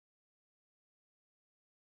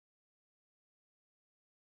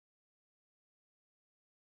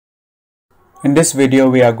In this video,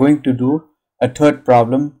 we are going to do a third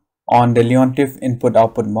problem on the Leontief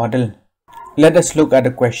input-output model. Let us look at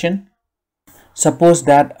the question. Suppose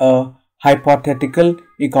that a hypothetical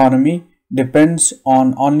economy depends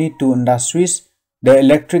on only two industries, the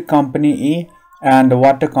electric company E and the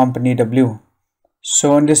water company W.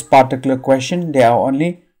 So in this particular question, there are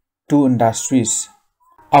only two industries.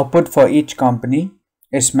 Output for each company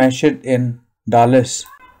is measured in dollars.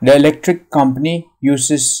 The electric company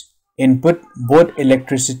uses input both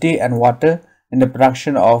electricity and water in the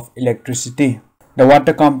production of electricity. The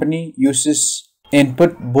water company uses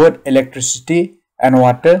input both electricity and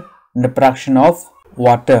water in the production of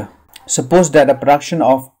water. Suppose that the production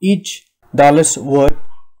of each dollar's worth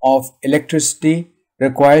of electricity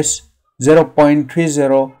requires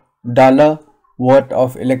 $0.30 worth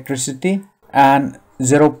of electricity and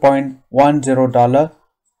 $0.10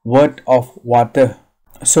 worth of water.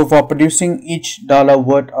 So for producing each dollar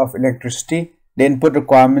worth of electricity, the input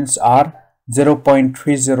requirements are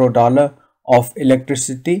 $0.30 of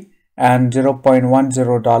electricity and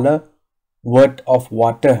 $0.10 worth of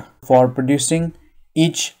water. For producing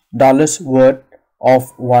each dollar's worth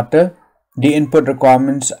of water, the input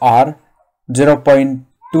requirements are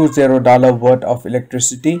 $0.20 worth of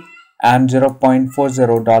electricity and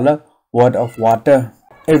 $0.40 worth of water.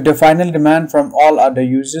 If the final demand from all other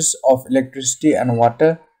uses of electricity and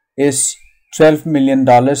water is $12 million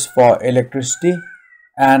for electricity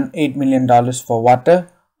and $8 million for water,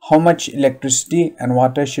 how much electricity and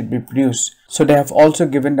water should be produced? So they have also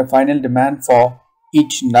given the final demand for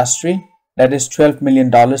each industry, that is $12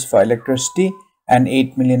 million for electricity and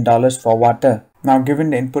 $8 million for water. Now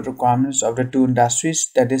given the input requirements of the two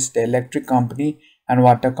industries, that is the electric company and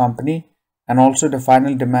water company, and also the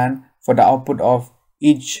final demand for the output of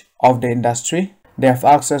each of the industry, they have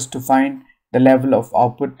asked us to find the level of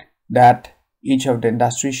output that each of the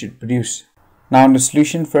industry should produce. Now in the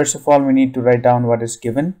solution, first of all, we need to write down what is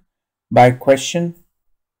given. By question,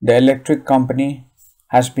 the electric company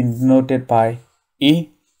has been denoted by E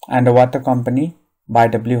and the water company by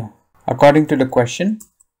W. According to the question,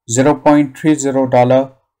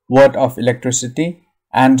 $0.30 worth of electricity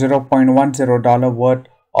and $0.10 worth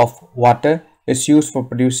of water is used for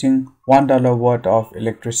producing $1 worth of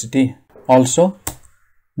electricity. Also,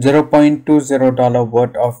 $0.20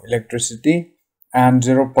 worth of electricity and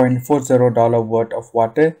 $0.40 worth of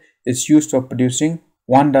water is used for producing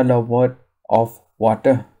 $1 worth of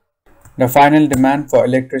water. The final demand for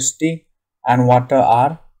electricity and water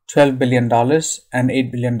are $12 billion and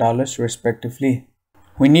 $8 billion respectively.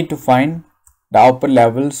 We need to find the output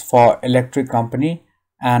levels for electric company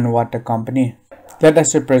and water company. Let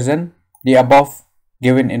us represent the above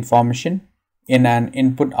given information in an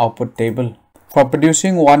input-output table. For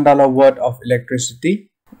producing $1 worth of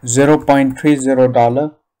electricity,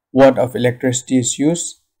 $0.30 worth of electricity is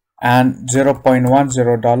used and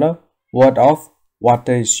 $0.10 worth of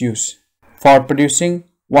water is used. For producing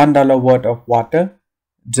 $1 worth of water,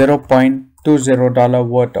 $0.20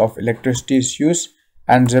 worth of electricity is used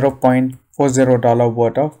and $0.40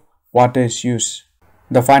 worth of water is used.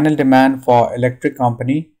 The final demand for electric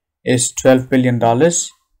company is $12 billion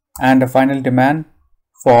and the final demand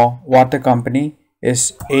for water company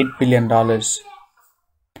is $8 billion.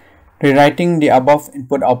 Rewriting the above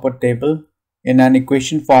input-output table in an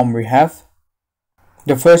equation form, we have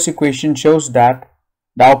the first equation shows that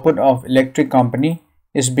the output of electric company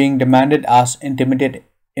is being demanded as intermediate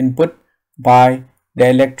input by the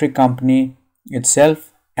electric company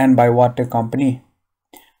itself and by water company.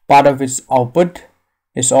 Part of its output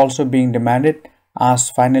is also being demanded as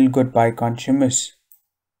final good by consumers.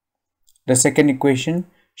 The second equation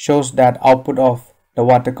shows that output of the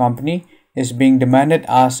water company is being demanded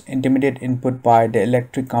as intermediate input by the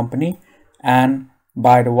electric company and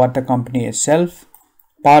by the water company itself.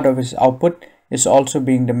 Part of its output is also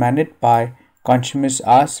being demanded by consumers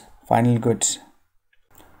as final goods.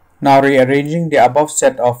 Now rearranging the above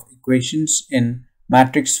set of equations in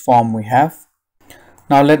matrix form, we have.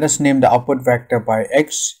 Now let us name the output vector by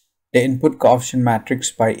X, the input coefficient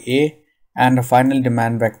matrix by A, and the final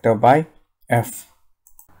demand vector by F.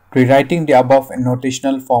 Rewriting the above in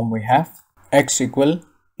notational form, we have X equal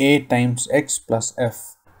A times X plus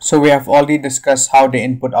F. So we have already discussed how the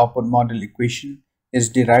input-output model equation is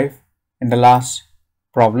derived in the last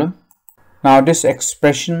problem. Now this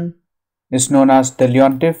expression is known as the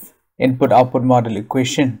Leontief input-output model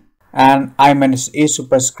equation, and I minus A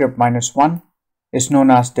superscript minus 1 is known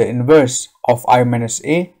as the inverse of I minus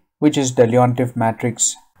A, which is the Leontief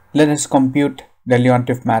matrix. Let us compute the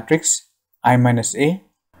Leontief matrix I minus A.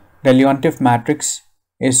 The Leontief matrix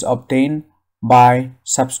is obtained by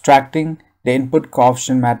subtracting the input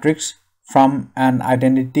coefficient matrix from an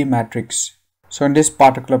identity matrix. So in this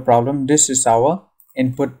particular problem, this is our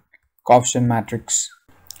input coefficient matrix.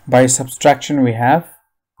 By subtraction, we have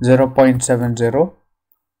 0.70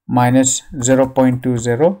 minus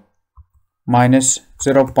 0.20 minus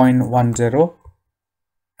 0.10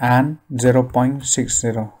 and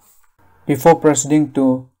 0.60. Before proceeding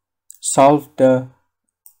to solve the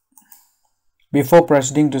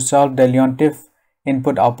Leontief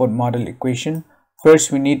input-output model equation,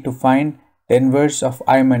 first we need to find the inverse of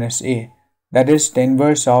I minus A, that is the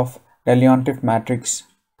inverse of the Leontief matrix.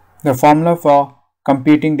 The formula for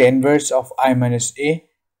computing the inverse of I minus A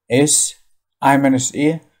is I minus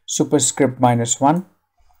A superscript minus 1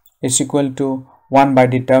 is equal to 1 by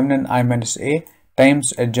determinant I minus A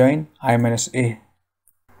times adjoint I minus A.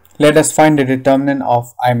 Let us find the determinant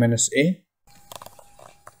of I minus A.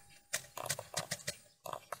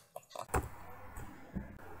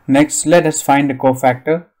 Next, let us find the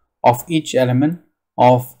cofactor of each element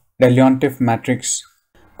of the Leontief matrix.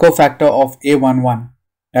 Cofactor of A11,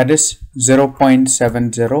 that is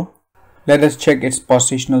 0.70. Let us check its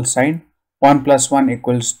positional sign. 1 plus 1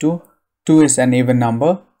 equals 2. 2 is an even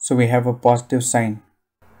number, so we have a positive sign.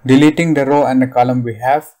 Deleting the row and the column, we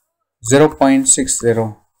have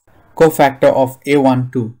 0.60. Cofactor of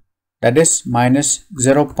A12, that is minus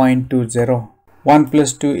 0.20. 1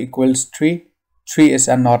 plus 2 equals 3. 3 is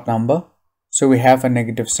an odd number, so we have a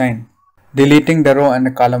negative sign. Deleting the row and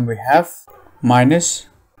the column, we have minus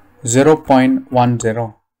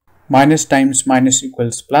 0.10. Minus times minus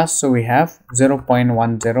equals plus, so we have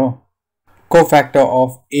 0.10. Cofactor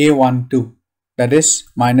of A12, that is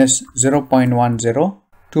minus 0.10.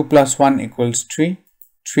 2 plus 1 equals 3.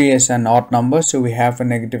 3 is an odd number, so we have a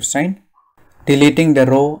negative sign. Deleting the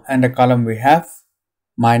row and the column, we have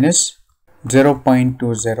minus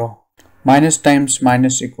 0.20. Minus times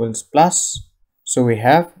minus equals plus, so we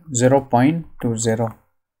have 0.20.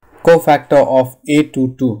 Cofactor of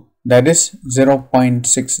A22, that is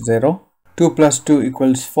 0.60. 2 plus 2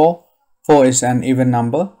 equals 4. 4 is an even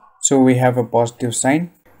number, so we have a positive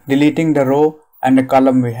sign. Deleting the row and the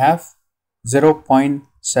column, we have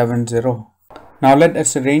 0.70. Now let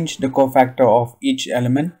us arrange the cofactor of each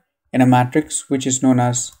element in a matrix which is known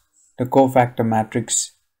as the cofactor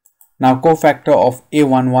matrix. Now cofactor of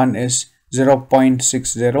A11 is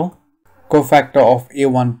 0.60, cofactor of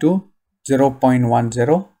A12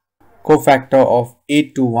 0.10, cofactor of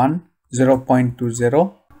A21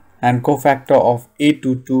 0.20, and cofactor of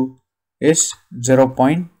A22 is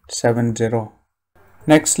 0.70.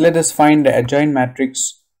 Next, let us find the adjoint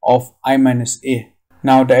matrix of I minus A.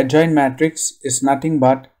 Now the adjoint matrix is nothing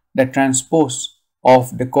but the transpose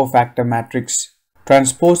of the cofactor matrix.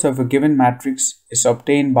 Transpose of a given matrix is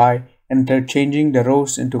obtained by interchanging the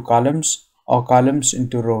rows into columns or columns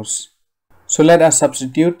into rows. So let us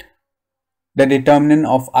substitute the determinant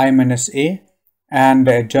of I minus A and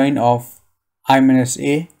the adjoint of I minus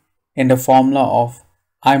A in the formula of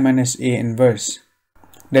I minus A inverse.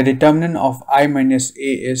 The determinant of I minus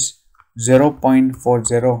A is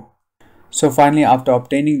 0.40. So finally, after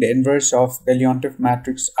obtaining the inverse of the Leontief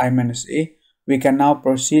matrix I minus A, we can now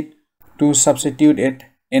proceed to substitute it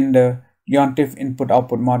in the Leontief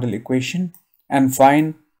input-output model equation and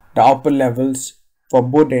find the output levels for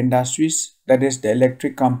both the industries, that is the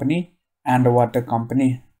electric company and the water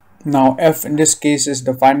company. Now F in this case is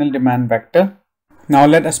the final demand vector. Now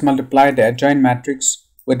let us multiply the adjoint matrix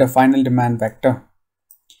with the final demand vector.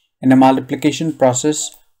 In the multiplication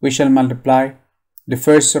process, we shall multiply the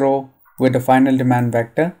first row with the final demand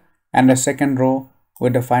vector and the second row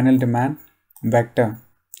with the final demand vector.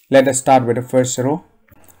 Let us start with the first row.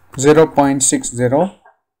 0.60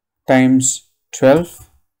 times 12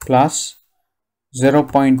 plus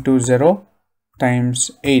 0.20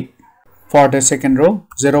 times 8. For the second row,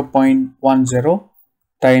 0.10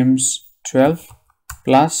 times 12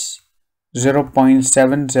 plus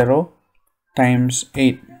 0.70 times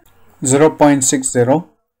 8. 0.60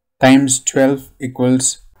 times 12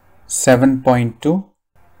 equals 7.2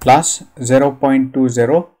 plus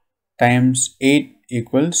 0.20 times 8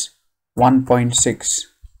 equals 1.6.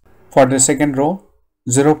 For the second row,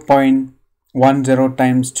 0.10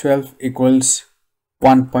 times 12 equals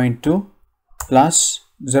 1.2 plus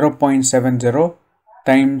 0.70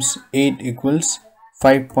 times 8 equals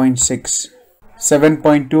 5.6.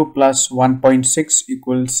 7.2 plus 1.6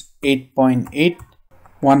 equals 8.8.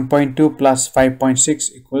 1.2 plus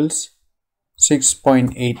 5.6 equals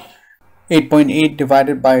 6.8. 8.8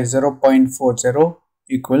 divided by 0.40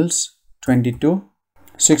 equals 22.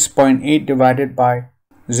 6.8 divided by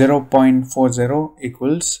 0.40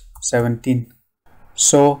 equals 17.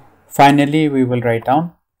 So finally we will write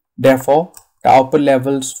down, therefore the output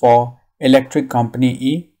levels for electric company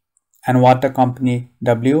E and water company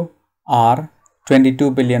W are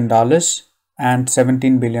 $22 billion and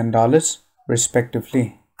 $17 billion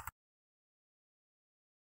respectively.